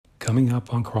coming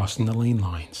up on Crossing the Lane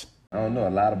Lines. I don't know, a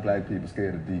lot of black people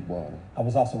scared of deep water. I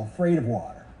was also afraid of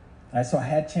water. Right? So I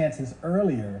had chances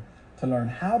earlier to learn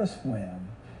how to swim.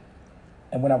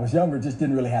 And when I was younger, just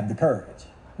didn't really have the courage.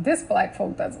 This black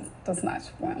folk does not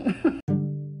swim.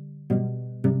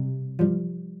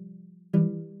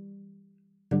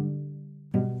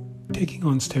 Taking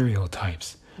on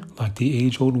stereotypes, like the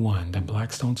age-old one that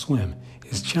blacks don't swim,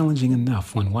 is challenging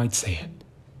enough when whites say it.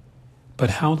 But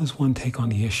how does one take on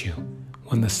the issue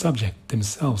when the subject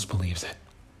themselves believes it?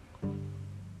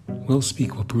 We'll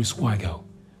speak with Bruce Wigo,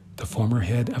 the former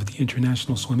head of the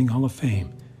International Swimming Hall of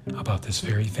Fame, about this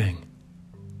very thing.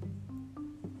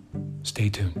 Stay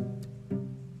tuned.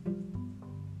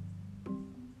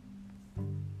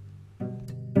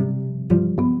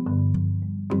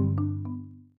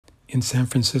 In San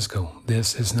Francisco,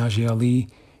 this is Najee Ali,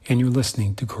 and you're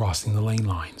listening to Crossing the Lane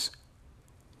Lines.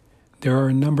 There are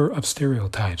a number of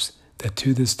stereotypes that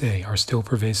to this day are still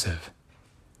pervasive.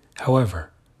 However,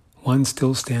 one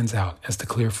still stands out as the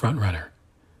clear frontrunner,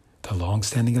 the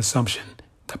long-standing assumption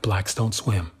that blacks don't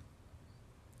swim.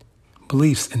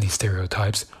 Beliefs in these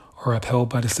stereotypes are upheld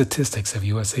by the statistics of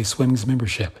USA Swimming's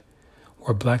membership,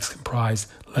 where blacks comprise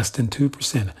less than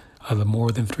 2% of the more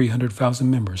than 300,000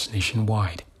 members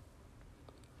nationwide.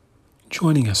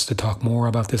 Joining us to talk more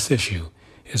about this issue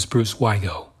is Bruce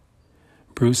Wigo.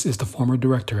 Bruce is the former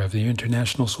director of the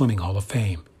International Swimming Hall of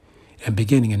Fame, and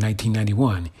beginning in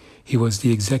 1991, he was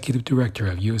the executive director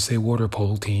of USA Water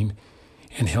Polo Team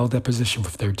and held that position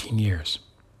for 13 years.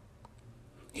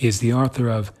 He is the author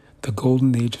of The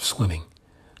Golden Age of Swimming,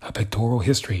 a pictorial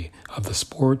history of the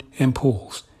sport and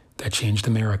pools that changed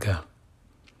America.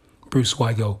 Bruce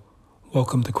Wigo,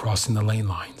 welcome to Crossing the Lane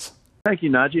Lines. Thank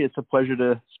you, Najee. It's a pleasure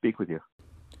to speak with you.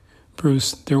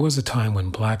 Bruce, there was a time when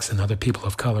blacks and other people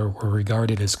of color were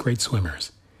regarded as great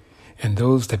swimmers, and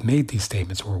those that made these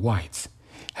statements were whites.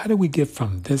 How do we get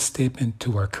from this statement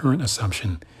to our current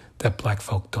assumption that black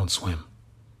folk don't swim?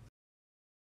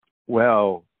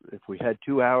 Well, if we had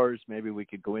 2 hours, maybe we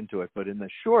could go into it. But in the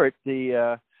short,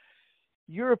 the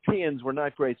Europeans were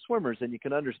not great swimmers, and you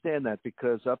can understand that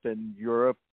because up in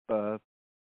Europe,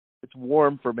 it's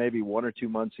warm for maybe 1 or 2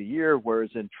 months a year, whereas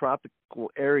in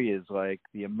tropical areas like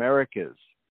the Americas,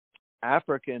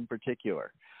 Africa in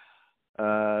particular,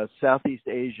 Southeast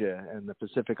Asia and the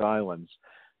Pacific Islands,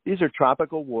 these are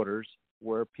tropical waters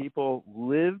where people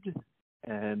lived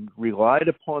and relied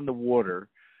upon the water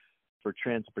for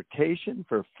transportation,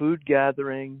 for food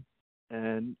gathering,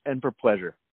 and for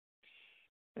pleasure.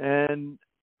 And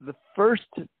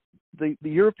the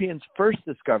Europeans first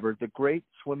discovered the great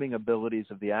swimming abilities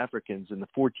of the Africans in the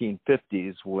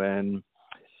 1450s when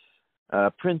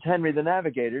Prince Henry the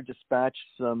Navigator dispatched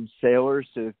some sailors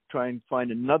to try and find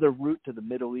another route to the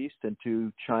Middle East and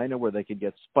to China where they could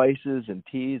get spices and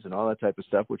teas and all that type of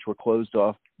stuff, which were closed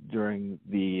off during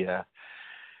the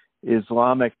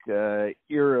Islamic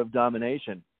era of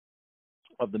domination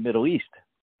of the Middle East.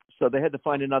 So they had to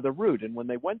find another route. And when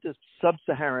they went to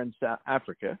sub-Saharan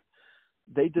Africa,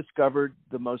 they discovered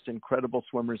the most incredible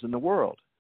swimmers in the world.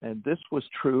 And this was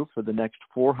true for the next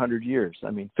 400 years.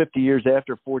 I mean, 50 years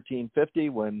after 1450,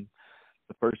 when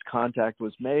the first contact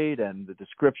was made and the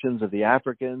descriptions of the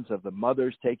Africans, of the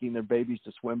mothers taking their babies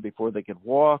to swim before they could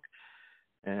walk.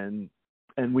 And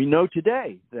we know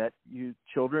today that you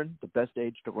children, the best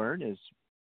age to learn is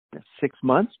 6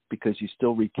 months because you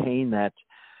still retain that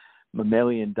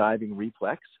mammalian diving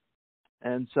reflex.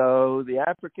 And so the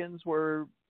Africans were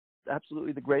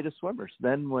absolutely the greatest swimmers.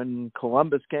 Then when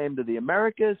Columbus came to the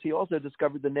Americas, he also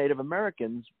discovered the Native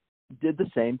Americans did the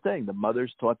same thing. The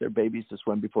mothers taught their babies to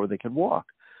swim before they could walk.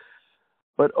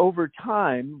 But over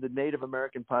time, the Native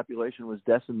American population was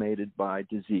decimated by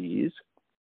disease,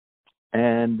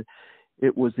 and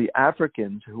it was the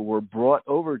Africans who were brought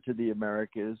over to the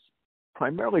Americas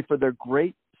primarily for their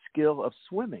great skill of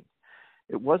swimming.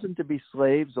 It wasn't to be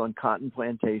slaves on cotton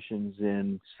plantations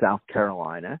in South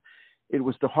Carolina. It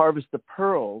was to harvest the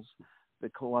pearls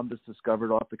that Columbus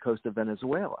discovered off the coast of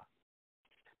Venezuela.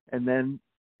 And then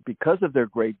because of their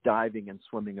great diving and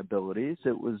swimming abilities,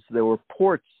 there were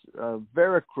ports of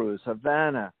Veracruz,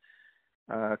 Havana,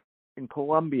 in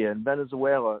Colombia and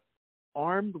Venezuela,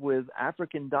 armed with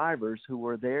African divers who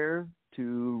were there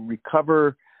to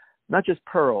recover not just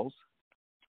pearls,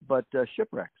 but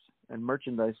shipwrecks and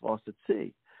merchandise lost at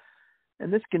sea.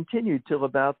 And this continued till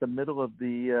about the middle of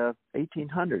the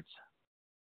 1800s.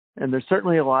 And there's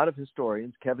certainly a lot of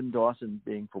historians, Kevin Dawson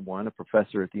being, for one, a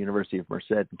professor at the University of Merced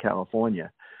in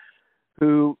California,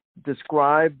 who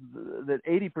describe that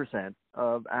 80%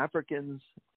 of Africans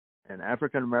and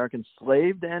African Americans,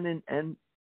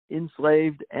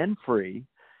 enslaved and free,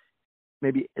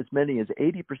 maybe as many as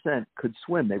 80% could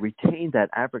swim. They retained that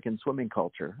African swimming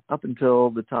culture up until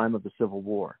the time of the Civil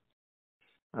War.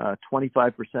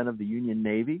 25% of the Union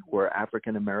Navy were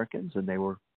African Americans, and they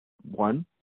were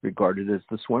regarded as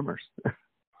the swimmers.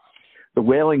 The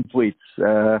whaling fleets,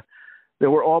 there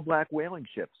were all black whaling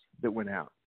ships that went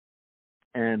out.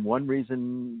 And one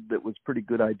reason that was a pretty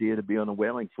good idea to be on a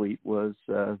whaling fleet was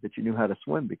that you knew how to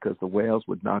swim, because the whales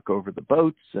would knock over the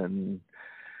boats and,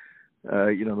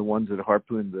 the ones that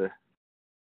harpooned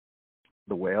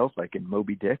the whales, like in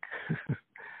Moby Dick.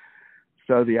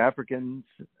 So the Africans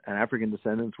and African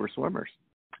descendants were swimmers.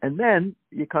 And then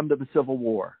you come to the Civil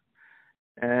War.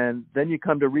 And then you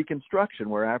come to Reconstruction,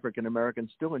 where African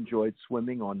Americans still enjoyed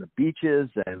swimming on the beaches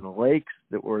and lakes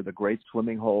that were the great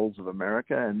swimming holes of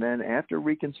America. And then after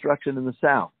Reconstruction in the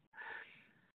South,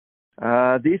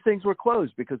 these things were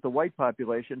closed because the white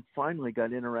population finally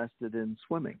got interested in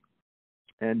swimming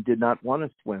and did not want to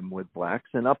swim with blacks.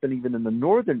 And up and even in the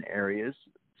northern areas,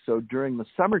 so during the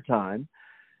summertime,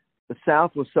 the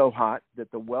South was so hot that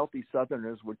the wealthy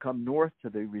Southerners would come north to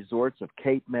the resorts of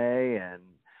Cape May and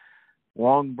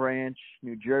Long Branch,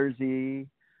 New Jersey,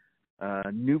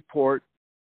 Newport,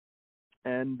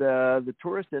 and the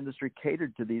tourist industry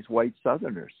catered to these white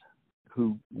Southerners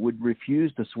who would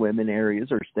refuse to swim in areas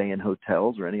or stay in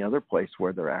hotels or any other place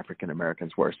where their African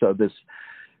Americans were. So this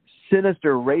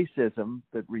sinister racism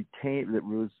that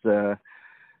was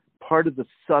part of the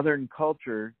Southern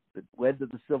culture that led to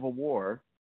the Civil War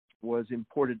was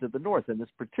imported to the North, and this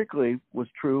particularly was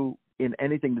true in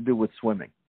anything to do with swimming.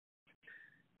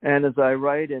 And as I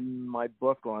write in my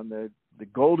book on the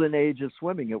golden age of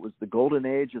swimming, it was the golden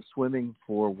age of swimming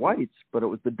for whites, but it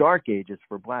was the dark ages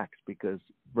for blacks, because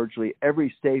virtually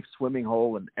every safe swimming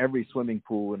hole and every swimming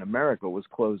pool in America was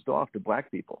closed off to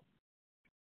black people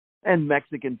and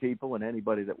Mexican people and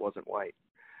anybody that wasn't white.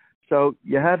 So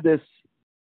you have this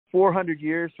 400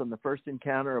 years from the first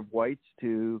encounter of whites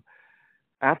to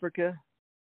Africa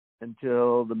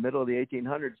until the middle of the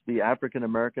 1800s. The African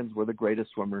Americans were the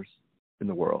greatest swimmers in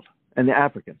the world. And the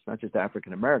Africans, not just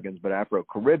African Americans, but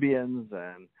Afro-Caribbeans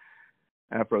and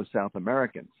Afro-South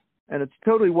Americans. And it's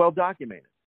totally well documented.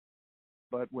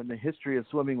 But when the history of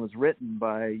swimming was written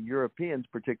by Europeans,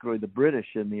 particularly the British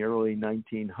in the early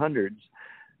 1900s,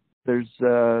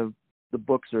 the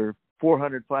books are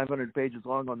 400, 500 pages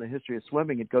long on the history of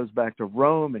swimming. It goes back to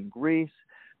Rome and Greece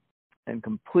and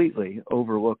completely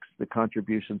overlooks the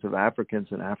contributions of Africans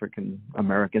and African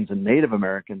Americans and Native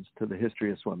Americans to the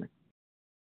history of swimming.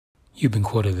 You've been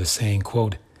quoted as saying,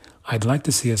 quote, "I'd like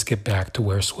to see us get back to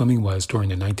where swimming was during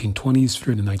the 1920s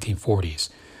through the 1940s,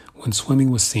 when swimming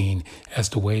was seen as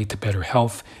the way to better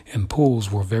health and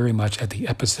pools were very much at the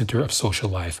epicenter of social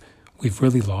life. We've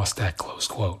really lost that," close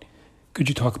quote. Could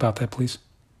you talk about that, please?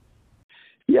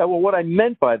 Yeah, well, what I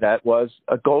meant by that was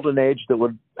a golden age that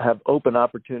would have open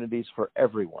opportunities for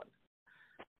everyone.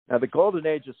 Now, the golden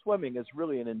age of swimming is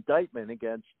really an indictment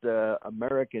against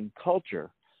American culture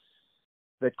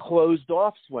that closed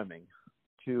off swimming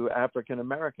to African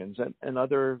Americans and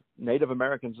other Native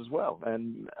Americans as well,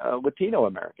 and Latino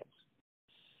Americans.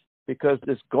 Because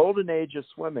this golden age of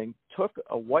swimming took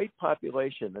a white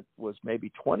population that was maybe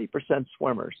 20%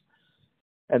 swimmers,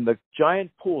 and the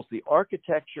giant pools, the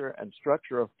architecture and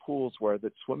structure of pools were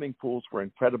that swimming pools were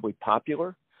incredibly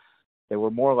popular. They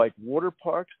were more like water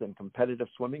parks than competitive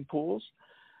swimming pools.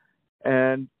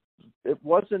 And it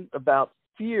wasn't about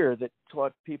fear that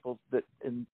taught people that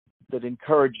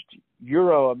encouraged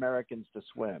Euro-Americans to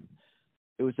swim.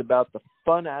 It was about the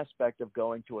fun aspect of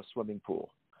going to a swimming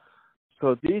pool.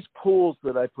 So these pools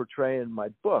that I portray in my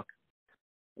book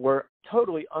were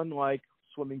totally unlike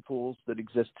swimming pools that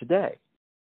exist today.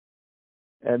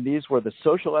 And these were the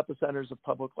social epicenters of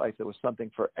public life. There was something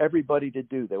for everybody to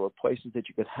do. There were places that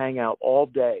you could hang out all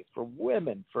day, for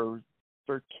women, for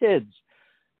kids.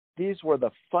 These were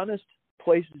the funnest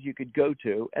places you could go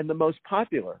to and the most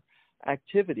popular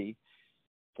activity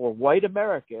for white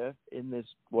America in this,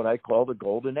 what I call the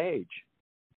golden age.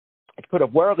 It could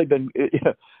have rarely been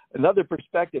another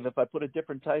perspective. If I put a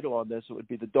different title on this, it would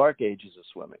be the dark ages of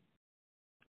swimming.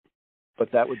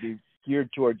 But that would be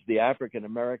geared towards the African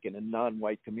American and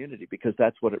non-white community, because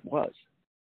that's what it was.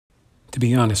 To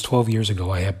be honest, 12 years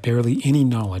ago, I had barely any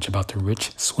knowledge about the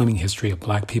rich swimming history of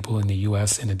black people in the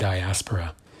U.S. and the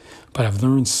diaspora. But I've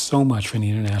learned so much from the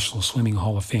International Swimming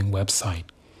Hall of Fame website.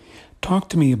 Talk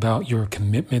to me about your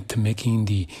commitment to making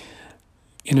the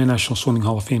International Swimming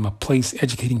Hall of Fame a place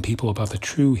educating people about the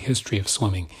true history of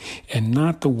swimming, and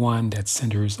not the one that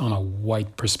centers on a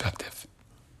white perspective.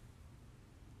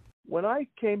 When I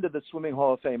came to the Swimming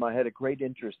Hall of Fame, I had a great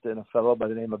interest in a fellow by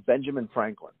the name of Benjamin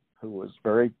Franklin, who was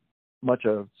very much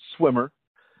a swimmer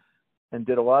and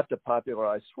did a lot to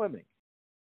popularize swimming.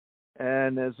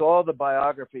 And as all the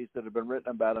biographies that have been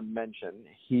written about him mention,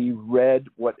 he read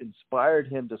what inspired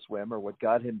him to swim, or what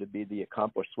got him to be the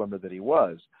accomplished swimmer that he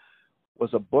was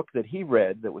a book that he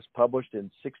read that was published in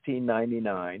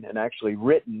 1699 and actually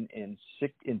written in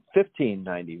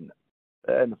 1590, in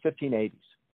the 1580s.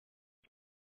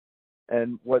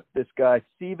 And what this guy,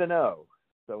 Thevenot,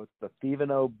 so it's the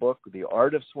Thevenot book, The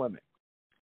Art of Swimming.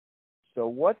 So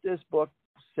what this book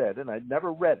said, and I'd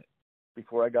never read it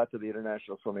before I got to the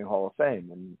International Swimming Hall of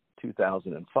Fame in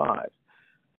 2005.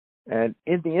 And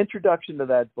in the introduction to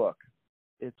that book,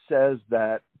 it says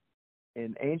that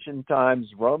in ancient times,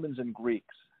 Romans and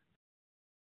Greeks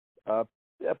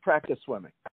practiced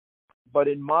swimming. But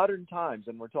in modern times,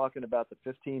 and we're talking about the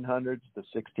 1500s, the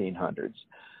 1600s,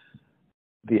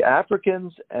 the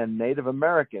Africans and Native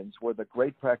Americans were the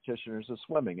great practitioners of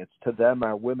swimming. It's to them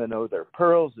our women owe their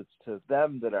pearls. It's to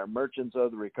them that our merchants owe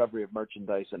the recovery of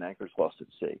merchandise and anchors lost at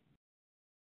sea.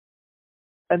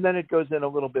 And then it goes in a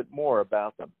little bit more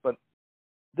about them. But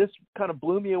this kind of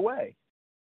blew me away,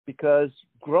 because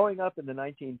growing up in the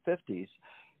 1950s,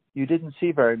 you didn't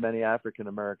see very many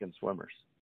African-American swimmers.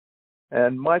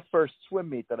 And my first swim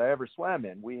meet that I ever swam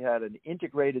in, we had an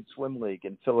integrated swim league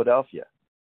in Philadelphia.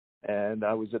 And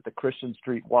I was at the Christian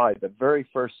Street Y. The very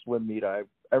first swim meet I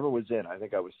ever was in, I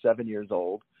think I was 7 years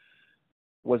old,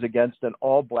 was against an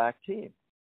all-black team.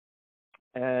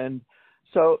 And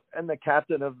the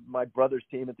captain of my brother's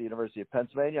team at the University of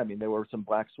Pennsylvania, I mean, there were some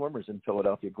black swimmers in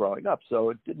Philadelphia growing up, so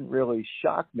it didn't really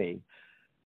shock me.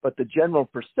 But the general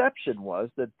perception was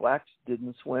that blacks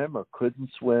didn't swim or couldn't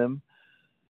swim.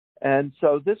 And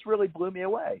so this really blew me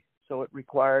away. So it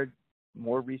required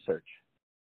more research.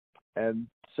 And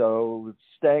so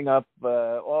staying up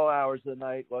all hours of the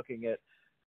night looking at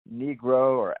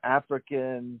Negro or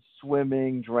African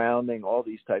swimming, drowning, all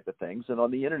these type of things. And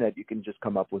on the internet, you can just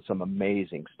come up with some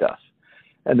amazing stuff.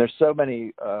 And there's so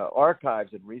many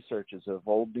archives and researches of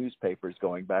old newspapers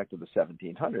going back to the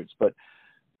 1700s. But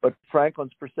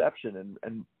Franklin's perception,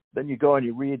 and then you go and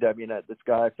you read, I mean, this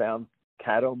guy found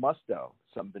Cato Musto,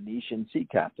 some Venetian sea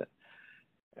captain,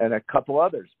 and a couple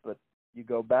others. But you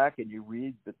go back and you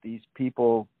read that these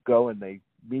people go and they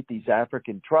meet these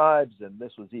African tribes, and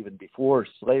this was even before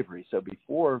slavery. So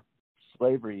before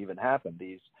slavery even happened,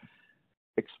 these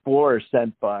explorers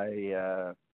sent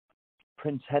by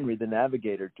Prince Henry the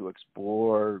Navigator to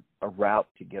explore a route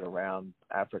to get around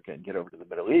Africa and get over to the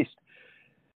Middle East.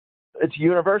 It's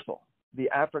universal. The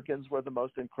Africans were the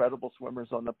most incredible swimmers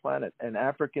on the planet, and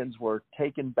Africans were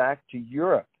taken back to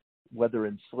Europe, whether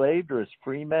enslaved or as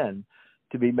free men,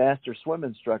 to be master swim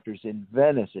instructors in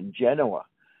Venice and Genoa,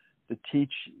 to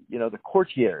teach, the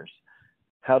courtiers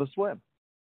how to swim.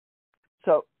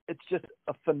 So it's just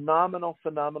a phenomenal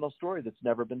story that's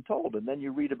never been told. And then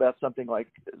you read about something like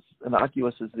as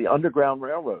innocuous as the Underground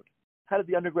Railroad. How did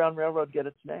the Underground Railroad get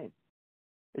its name?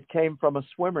 It came from a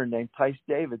swimmer named Tice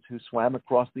Davids who swam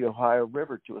across the Ohio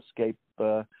River to escape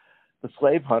the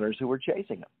slave hunters who were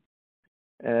chasing him.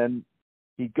 And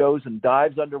he goes and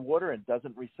dives underwater and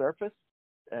doesn't resurface,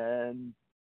 and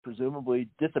presumably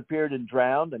disappeared and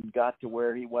drowned and got to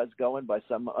where he was going by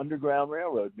some Underground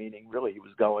Railroad, meaning really he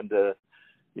was going to,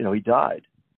 he died.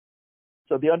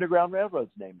 So the Underground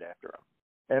Railroad's named after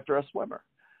him, after a swimmer.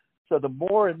 So the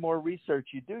more and more research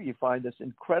you do, you find this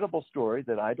incredible story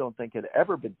that I don't think had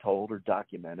ever been told or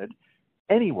documented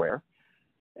anywhere.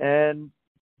 And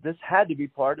this had to be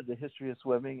part of the history of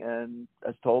swimming and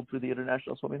as told through the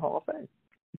International Swimming Hall of Fame.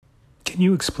 Can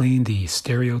you explain the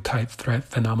stereotype threat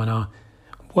phenomena?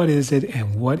 What is it,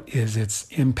 and what is its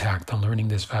impact on learning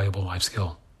this valuable life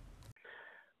skill?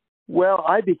 Well,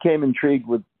 I became intrigued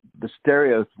with the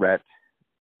stereotype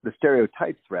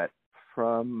threat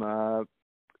from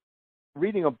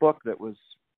reading a book that was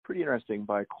pretty interesting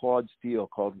by Claude Steele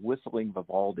called Whistling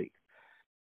Vivaldi.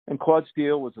 And Claude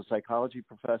Steele was a psychology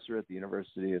professor at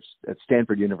at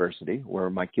Stanford University, where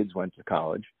my kids went to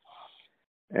college,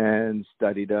 and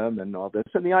studied them and all this.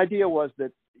 And the idea was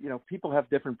that, people have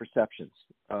different perceptions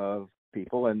of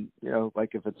people. And,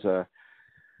 like if it's a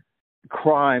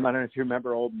crime, I don't know if you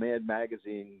remember old Mad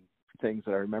Magazine things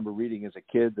that I remember reading as a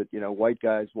kid, that, white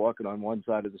guys walking on one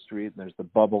side of the street and there's the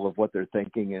bubble of what they're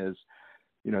thinking is,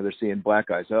 they're seeing black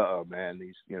guys. Oh man,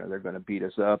 these, they're going to beat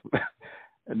us up.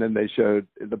 And then they showed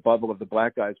the bubble of the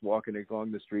black guys walking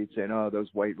along the street saying, oh, those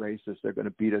white racists, they're going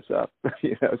to beat us up.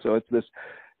 So it's this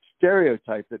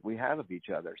stereotype that we have of each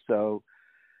other. So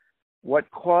what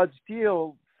Claude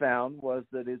Steele found was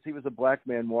that as he was a black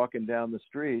man walking down the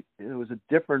street, it was a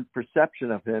different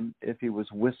perception of him if he was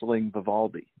whistling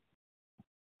Vivaldi.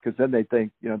 because then they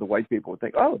think, you know, the white people would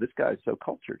think, oh, this guy's so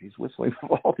cultured. He's whistling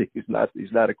Vivaldi. He's not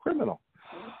a criminal.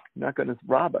 He's not going to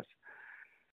rob us.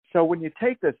 So when you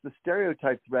take this, the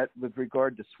stereotype threat with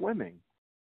regard to swimming,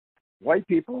 white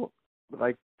people,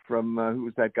 like from, who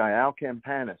was that guy, Al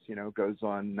Campanis, you know, goes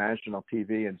on national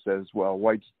TV and says, well,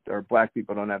 whites or black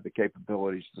people don't have the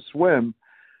capabilities to swim,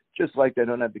 just like they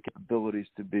don't have the capabilities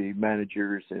to be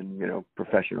managers in, you know,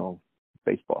 professional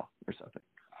baseball or something.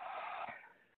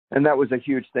 And that was a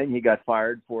huge thing. He got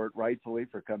fired for it, rightfully,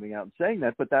 for coming out and saying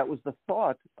that. But that was the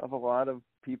thought of a lot of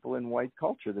people in white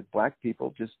culture, that black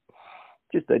people just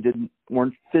they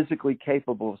weren't physically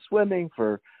capable of swimming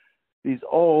for these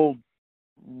old,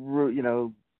 you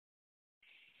know,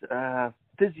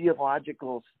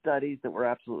 physiological studies that were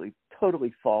absolutely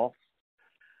totally false.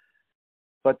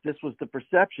 But this was the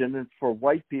perception, and for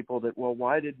white people, that, well,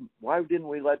 why didn't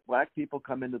we let black people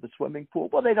come into the swimming pool?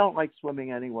 Well, they don't like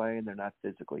swimming anyway, and they're not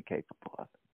physically capable of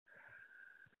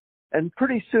it. And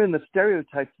pretty soon, the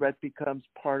stereotype threat becomes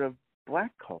part of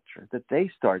black culture, that they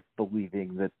start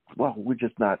believing that, well, we're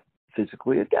just not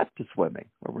physically adept to swimming,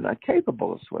 or we're not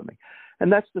capable of swimming.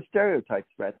 And that's the stereotype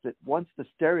threat, that once the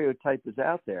stereotype is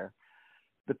out there,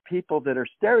 the people that are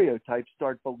stereotyped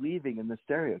start believing in the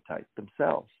stereotype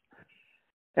themselves.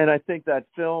 And I think that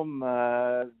film,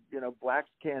 you know, Blacks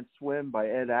Can't Swim by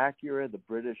Ed Acura, the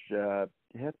British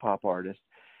hip-hop artist,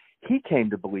 he came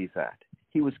to believe that.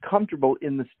 He was comfortable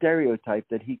in the stereotype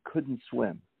that he couldn't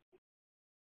swim.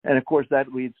 And, of course,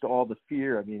 that leads to all the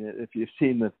fear. I mean, if you've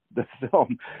seen the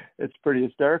film, it's pretty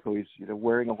hysterical. He's, you know,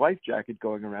 wearing a life jacket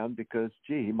going around because,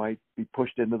 gee, he might be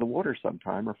pushed into the water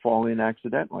sometime or fall in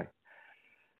accidentally.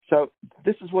 So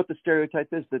this is what the stereotype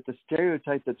is, that the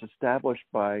stereotype that's established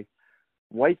by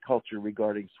white culture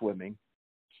regarding swimming,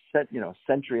 you know, a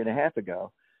century and a half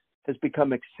ago, has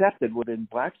become accepted within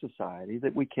black society,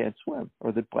 that we can't swim,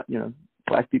 or that, you know,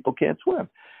 black people can't swim.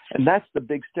 And that's the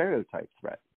big stereotype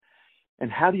threat. And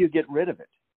how do you get rid of it?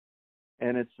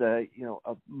 And it's you know,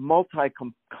 a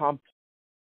multi-complex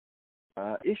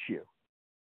issue.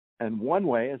 And one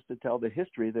way is to tell the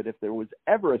history that if there was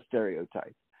ever a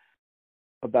stereotype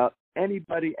about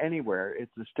anybody anywhere,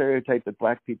 it's the stereotype that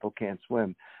black people can't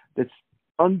swim. That's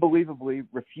unbelievably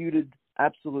refuted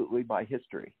absolutely by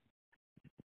history.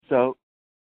 So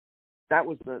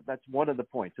that's one of the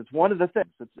points. It's one of the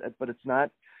things, but it's not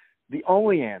the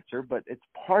only answer, but it's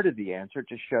part of the answer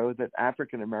to show that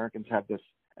African Americans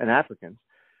and Africans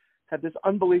have this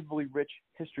unbelievably rich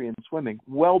history in swimming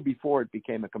well before it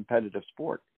became a competitive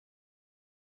sport.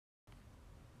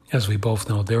 As we both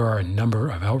know, there are a number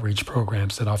of outreach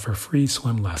programs that offer free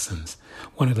swim lessons,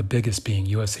 one of the biggest being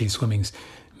USA Swimming's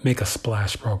Make a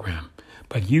Splash program.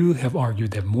 But you have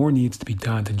argued that more needs to be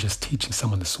done than just teaching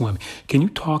someone to swim. Can you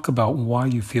talk about why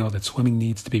you feel that swimming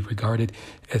needs to be regarded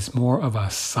as more of a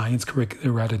science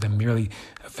curriculum rather than merely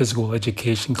a physical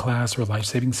education class or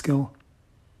life-saving skill?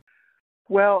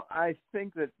 Well, I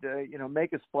think that, you know,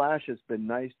 Make a Splash has been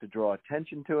nice to draw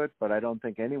attention to it, but I don't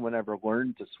think anyone ever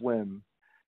learned to swim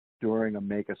during a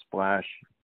Make a Splash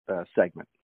segment,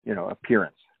 you know,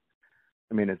 appearance.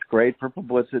 I mean, it's great for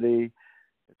publicity.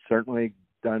 It's certainly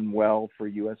done well for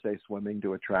USA Swimming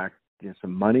to attract, you know,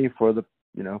 some money for the,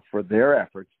 you know, for their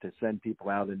efforts to send people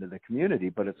out into the community,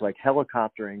 but it's like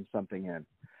helicoptering something in.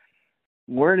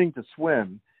 Learning to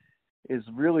swim is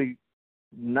really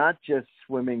not just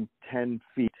swimming 10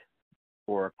 feet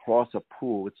or across a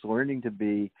pool. It's learning to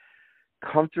be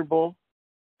comfortable,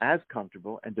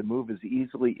 and to move as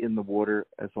easily in the water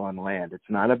as on land. It's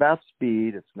not about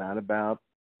speed. It's not about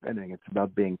anything. It's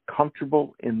about being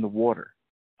comfortable in the water.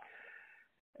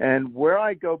 And where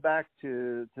I go back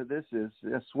to this is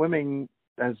swimming,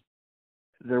 as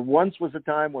there once was a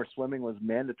time where swimming was a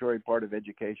mandatory part of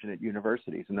education at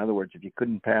universities. In other words, if you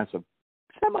couldn't pass a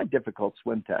semi-difficult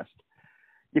swim test,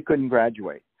 you couldn't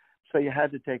graduate. So you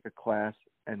had to take a class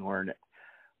and learn it.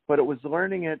 But it was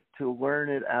learning it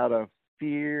out of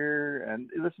fear. And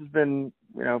this has been,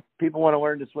 you know, people want to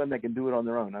learn to swim, they can do it on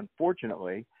their own.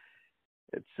 Unfortunately,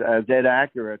 it's, as Ed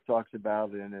Acura talks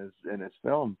about in his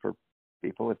film, for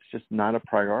people, it's just not a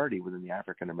priority within the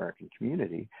African American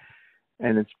community.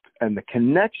 And the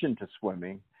connection to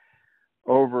swimming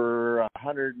over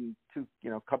 102, you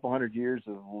know, a couple hundred years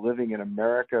of living in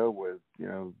America with, you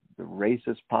know, the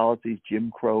racist policies,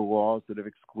 Jim Crow laws that have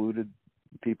excluded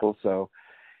people. So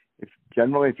if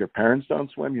your parents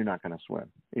don't swim, you're not going to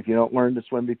swim. If you don't learn to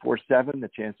swim before 7, the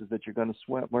chances that you're going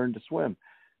to learn to swim.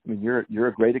 I mean, you're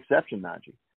a great exception,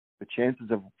 Najee. The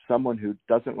chances of someone who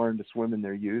doesn't learn to swim in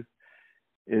their youth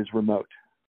is remote.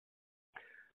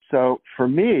 So for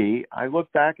me, I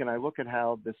look back and I look at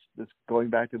how this going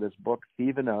back to this book,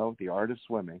 Thieve and O, The Art of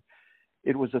Swimming,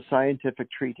 it was a scientific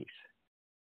treatise.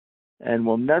 And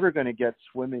we're never going to get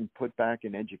swimming put back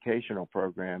in educational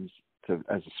programs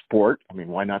as a sport. I mean,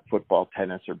 why not football,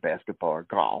 tennis, or basketball, or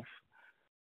golf?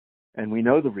 And we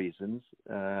know the reasons.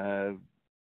 I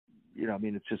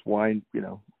mean, it's just why,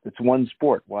 it's one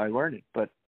sport. Why learn it? But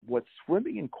what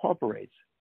swimming incorporates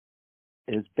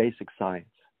is basic science.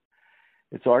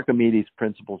 It's Archimedes'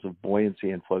 principles of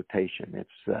buoyancy and flotation.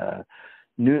 It's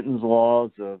Newton's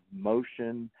laws of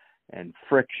motion and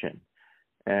friction.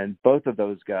 And both of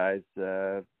those guys,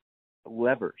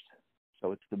 levers.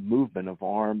 So it's the movement of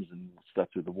arms and stuff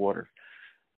through the water.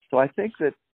 So I think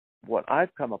that what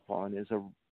I've come upon is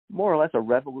more or less a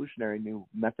revolutionary new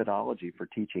methodology for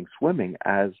teaching swimming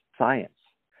as science.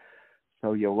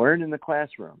 So you learn in the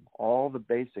classroom all the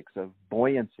basics of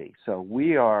buoyancy. So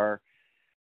we are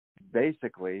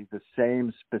basically the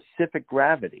same specific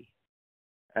gravity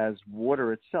as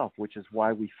water itself, which is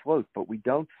why we float, but we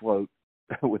don't float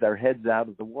with our heads out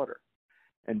of the water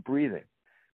and breathing.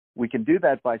 We can do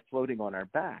that by floating on our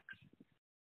backs,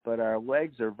 but our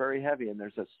legs are very heavy, and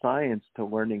there's a science to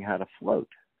learning how to float.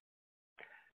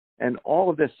 And all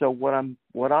of this, so what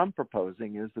I'm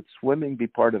proposing is that swimming be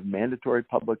part of mandatory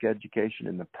public education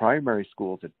in the primary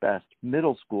schools at best,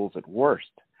 middle schools at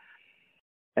worst,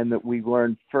 and that we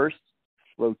learn first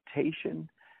flotation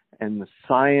and the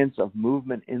science of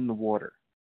movement in the water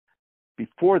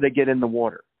before they get in the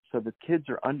water. So the kids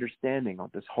are understanding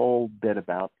this whole bit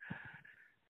about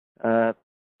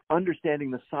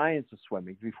understanding the science of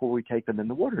swimming before we take them in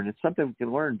the water. And it's something we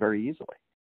can learn very easily.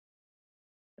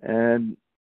 And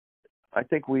I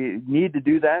think we need to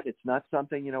do that. It's not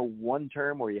something, one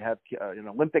term where you have an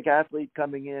Olympic athlete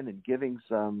coming in and giving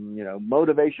some,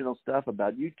 motivational stuff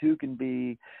about you too can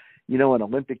be, an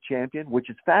Olympic champion, which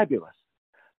is fabulous.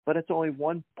 But it's only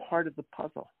one part of the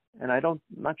puzzle. And I'm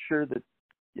not sure that,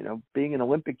 being an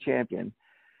Olympic champion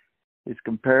is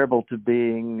comparable to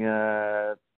being,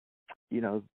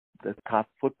 the top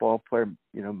football player,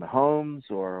 Mahomes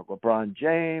or LeBron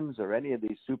James or any of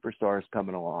these superstars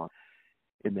coming along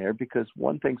in there, because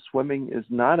one thing, swimming is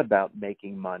not about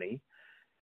making money.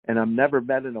 And I've never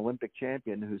met an Olympic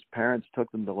champion whose parents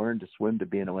took them to learn to swim to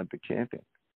be an Olympic champion.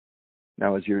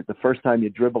 Now, the first time you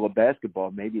dribble a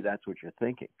basketball, maybe that's what you're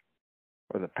thinking.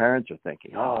 Or the parents are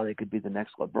thinking, oh, they could be the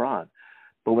next LeBron.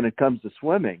 But when it comes to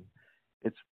swimming,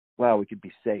 it's, wow, we could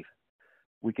be safe.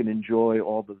 We can enjoy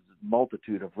all the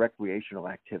multitude of recreational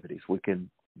activities. We can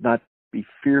not be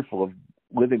fearful of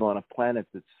living on a planet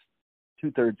that's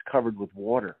 2/3 covered with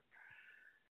water.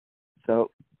 So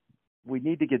we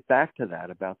need to get back to that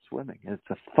about swimming. It's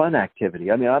a fun activity.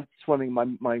 I mean, I'm swimming. My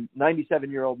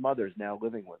 97-year-old mother is now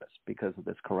living with us because of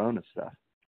this Corona stuff.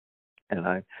 And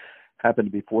I happen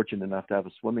to be fortunate enough to have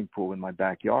a swimming pool in my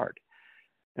backyard.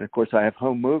 And of course, I have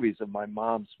home movies of my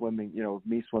mom swimming,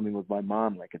 me swimming with my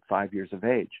mom, like at 5 years of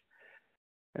age.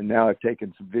 And now I've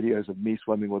taken some videos of me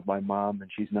swimming with my mom,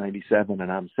 and she's 97 and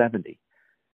I'm 70.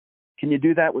 Can you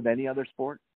do that with any other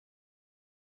sport?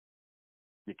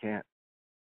 You can't.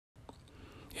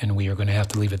 And we are going to have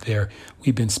to leave it there.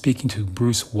 We've been speaking to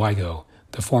Bruce Wigo,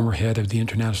 the former head of the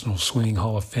International Swimming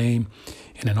Hall of Fame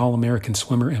and an All-American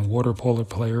swimmer and water polo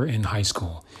player in high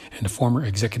school, and the former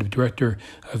executive director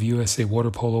of USA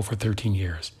Water Polo for 13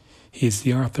 years. He is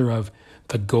the author of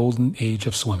The Golden Age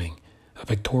of Swimming, a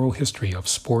pictorial history of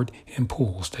sport and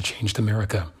pools that changed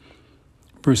America.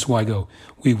 Bruce Wigo,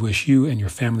 we wish you and your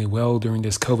family well during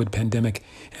this COVID pandemic,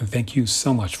 and thank you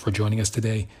so much for joining us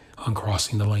today on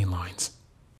Crossing the Lane Lines.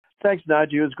 Thanks,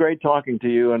 Najee. It was great talking to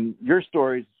you, and your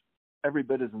story's every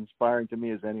bit as inspiring to me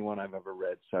as anyone I've ever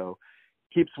read. So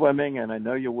keep swimming, and I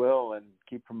know you will, and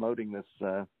keep promoting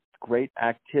this great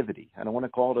activity. I don't want to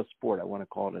call it a sport. I want to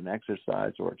call it an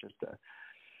exercise or just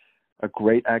a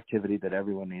great activity that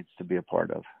everyone needs to be a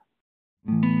part of.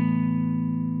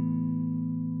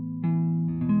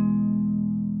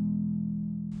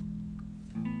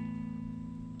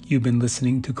 You've been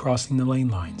listening to Crossing the Lane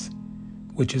Lines,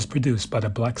 which is produced by the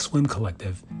Black Swim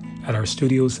Collective at our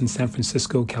studios in San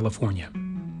Francisco, California.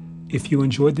 If you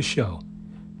enjoyed the show,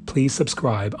 please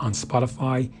subscribe on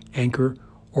Spotify, Anchor,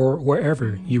 or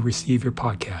wherever you receive your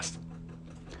podcast.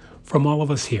 From all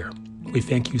of us here, we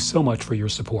thank you so much for your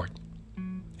support.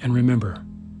 And remember,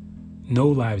 no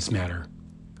lives matter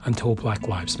until Black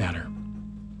Lives Matter.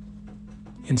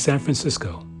 In San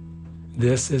Francisco,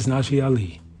 this is Najee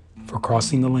Ali for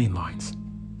Crossing the Lane Lines.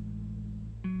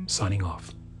 Signing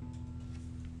off.